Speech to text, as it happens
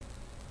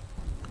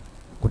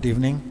Good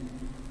evening,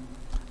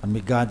 and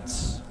may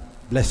God's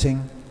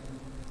blessing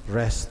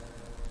rest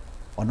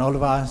on all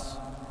of us.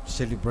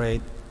 Celebrate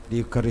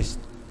the Eucharist,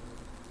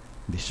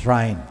 the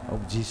shrine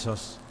of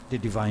Jesus, the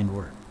divine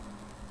Word.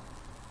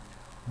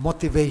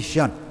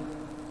 Motivation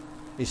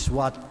is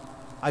what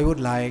I would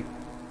like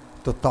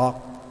to talk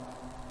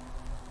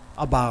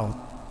about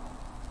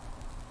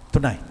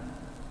tonight.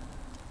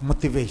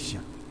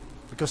 Motivation.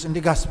 Because in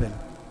the Gospel,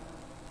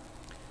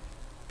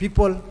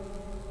 people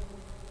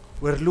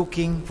were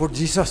looking for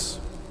Jesus.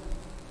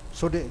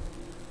 So they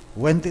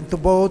went into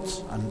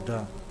boats and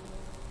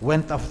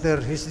went after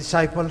his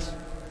disciples.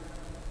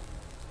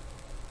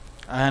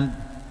 And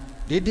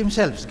they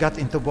themselves got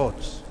into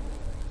boats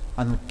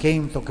and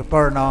came to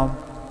Capernaum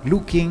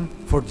looking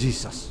for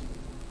Jesus.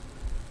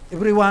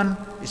 Everyone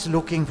is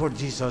looking for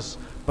Jesus,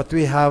 but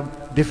we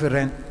have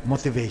different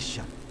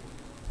motivation.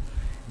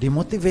 The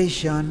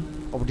motivation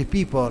of the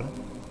people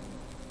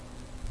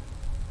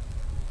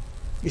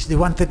is they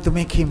wanted to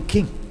make him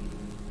king.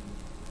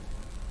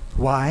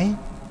 Why?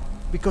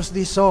 Because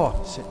they saw,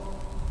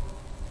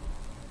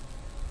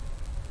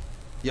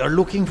 you are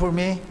looking for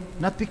me,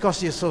 not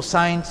because you saw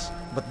signs,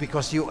 but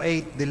because you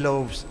ate the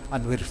loaves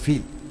and were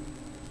filled.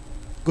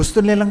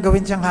 Gusto nilang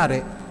gawin siyang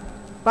hari,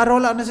 para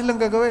wala na silang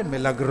gagawin.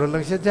 May lagro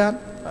lang siya dyan,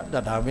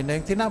 dadami na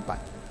yung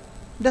tinapay.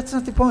 That's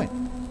not the point.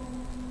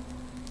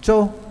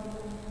 So,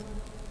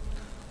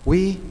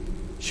 we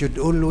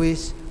should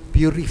always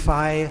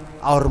purify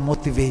our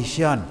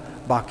motivation.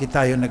 Bakit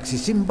tayo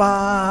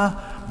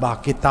nagsisimba?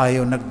 Bakit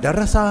tayo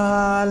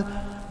nagdarasal?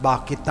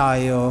 Bakit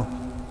tayo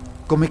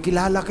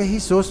kumikilala kay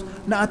Jesus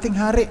na ating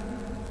hari?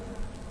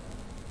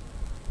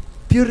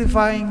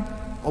 Purifying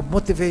of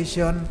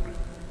motivation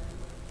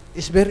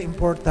is very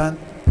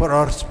important for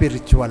our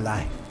spiritual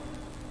life.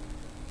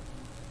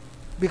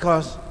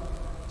 Because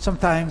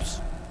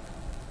sometimes,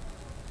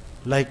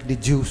 like the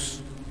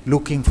Jews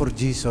looking for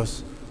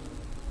Jesus,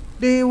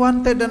 they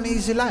wanted an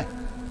easy life.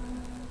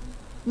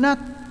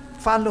 Not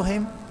follow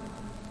him.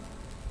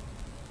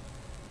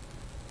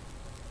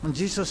 And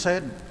Jesus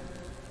said,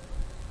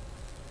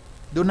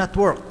 do not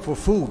work for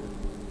food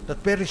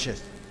that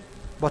perishes,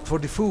 but for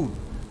the food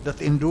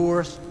that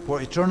endures for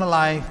eternal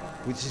life,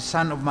 which the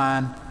Son of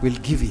Man will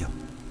give you.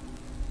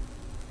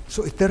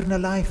 So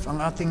eternal life ang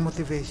ating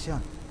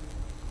motivation.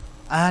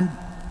 And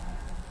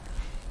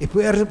if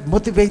we are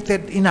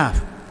motivated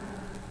enough,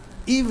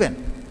 even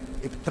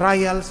if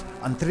trials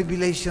and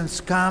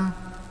tribulations come,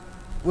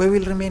 we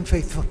will remain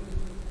faithful.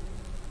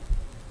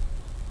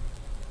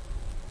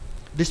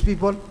 These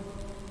people,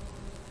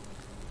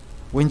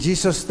 when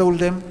Jesus told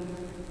them,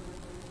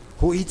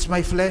 who eats my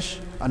flesh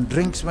and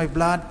drinks my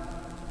blood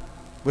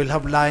will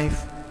have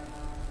life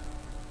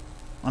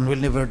and will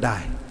never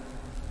die,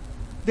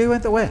 they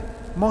went away,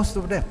 most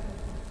of them,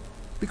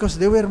 because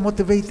they were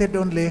motivated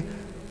only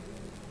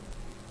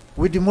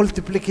with the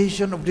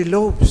multiplication of the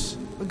loaves.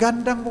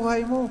 Gandang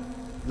buhay mo.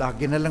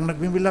 Lagi na lang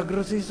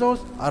nagmimilagro si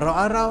Jesus,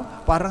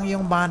 araw-araw, parang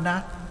yung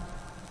mana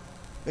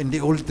in the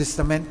Old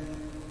Testament,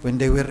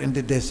 when they were in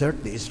the desert,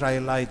 the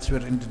Israelites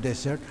were in the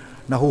desert,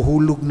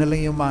 nahuhulog na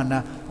lang yung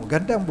mana.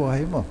 Ganda ang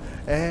buhay mo.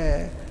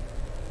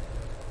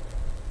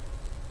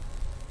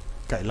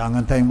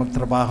 Kailangan tayong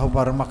magtrabaho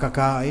para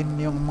makakain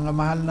yung mga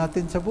mahal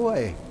natin sa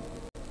buhay.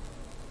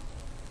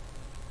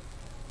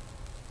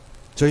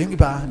 So yung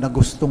iba na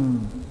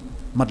gustong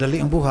madali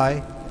ang buhay,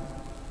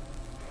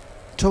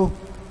 so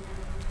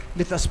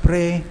let us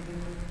pray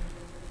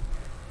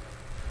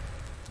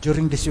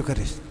during this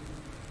Eucharist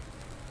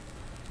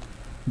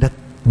that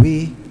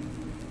we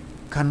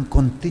can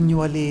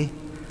continually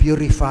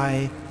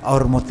purify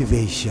our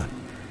motivation.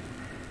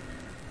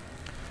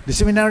 The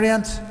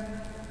seminarians,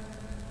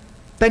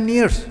 10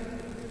 years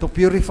to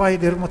purify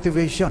their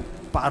motivation.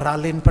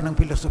 Paaralin pa ng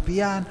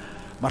filosofiyan,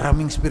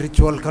 maraming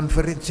spiritual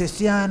conferences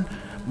yan,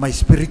 may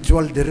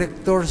spiritual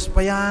directors pa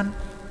yan,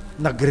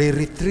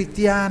 nagre-retreat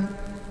yan,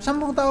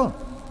 10 taon.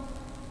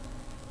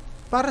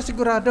 Para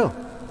sigurado.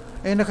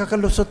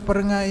 Nakakalusot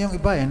pa rin nga yung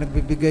iba,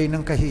 nagbibigay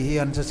ng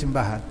kahihiyan sa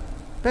simbahan.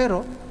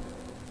 Pero,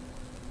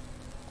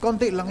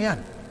 konti lang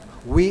yan.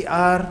 We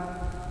are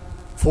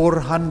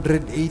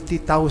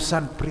 480,000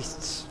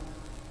 priests,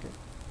 okay,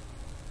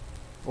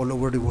 all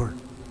over the world.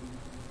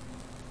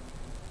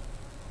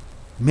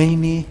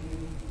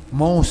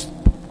 Most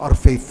are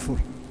faithful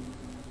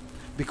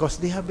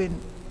because they have been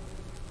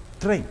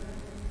trained.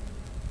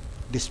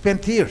 They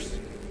spent years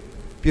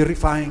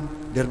purifying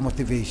their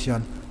motivation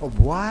of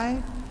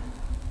why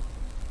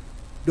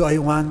do I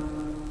want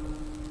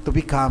to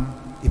become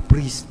a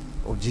priest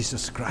of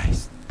Jesus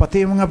Christ.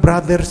 Pati yung mga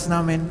brothers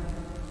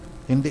namin,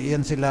 hindi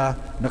yan sila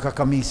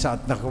nakakamisa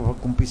at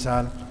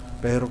nakapagkumpisal,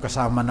 pero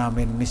kasama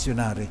namin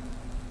missionary.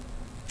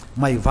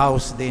 May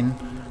vows din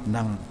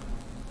ng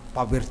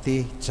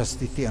poverty,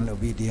 chastity, and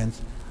obedience.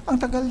 Ang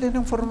tagal din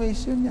ng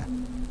formation niya.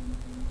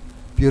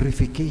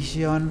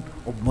 Purification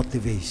of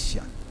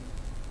motivation.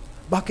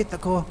 Bakit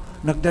ako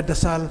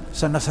nagdadasal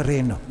sa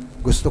Nazareno?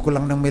 Gusto ko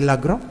lang ng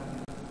milagro?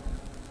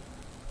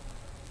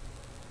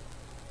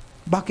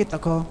 Bakit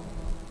ako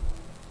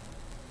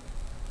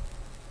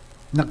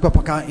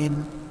nagpapakain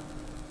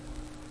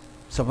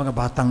sa mga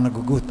batang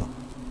nagugutom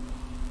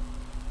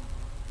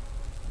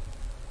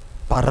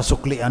para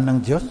suklian ng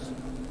Diyos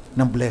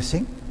ng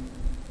blessing?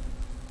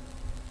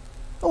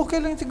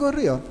 Okay lang siguro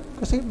yun.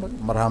 Kasi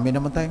marami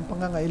naman tayong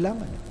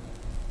pangangailangan.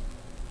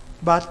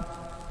 But,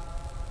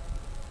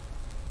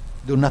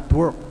 do not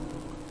work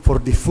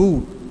for the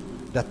food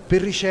that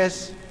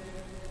perishes,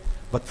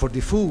 but for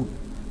the food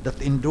that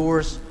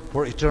endures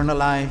for eternal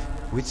life,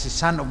 which the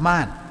Son of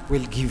Man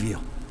will give you.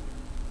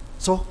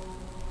 So,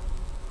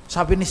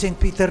 sabi ni St.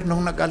 Peter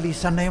nung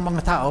nag-alisan na yung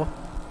mga tao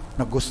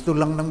na gusto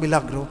lang ng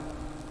milagro,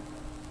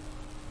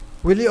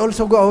 will you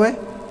also go away?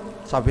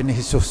 Sabi ni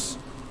Jesus.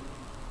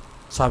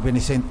 Sabi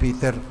ni St.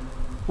 Peter,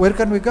 where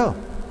can we go?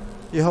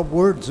 You have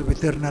words of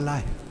eternal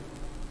life.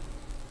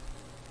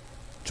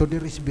 So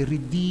there is very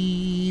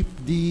deep,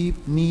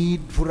 deep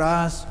need for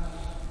us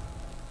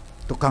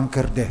to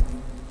conquer death.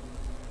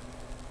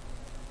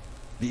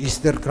 The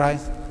Easter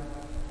Christ,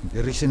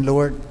 the risen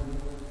Lord,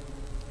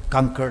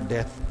 conquered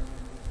death.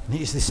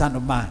 He is the Son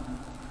of Man.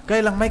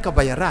 Kaya lang may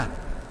kabayaran.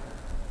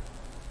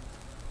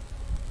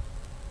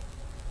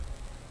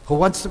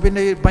 Who wants to be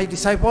my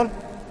disciple?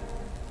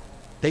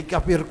 Take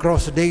up your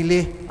cross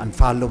daily and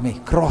follow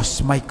me.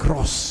 Cross, my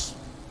cross.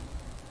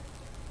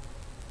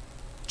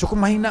 So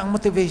kung mahina ang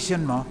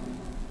motivation mo,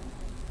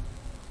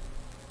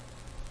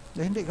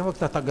 hindi ka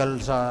magtatagal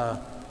sa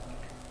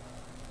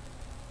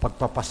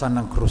pagpapasan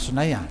ng krus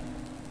na yan.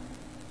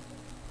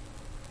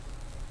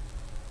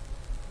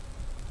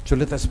 So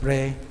let us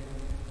pray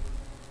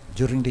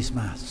during this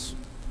Mass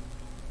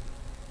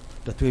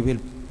that we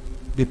will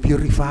be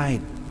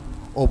purified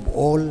of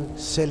all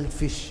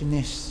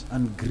selfishness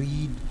and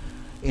greed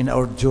in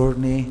our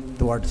journey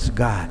towards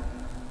God,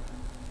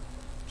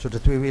 so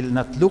that we will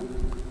not look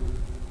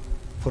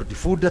for the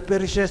food that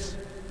perishes,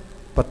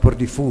 but for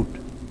the food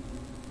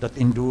that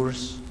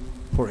endures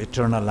for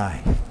eternal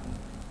life.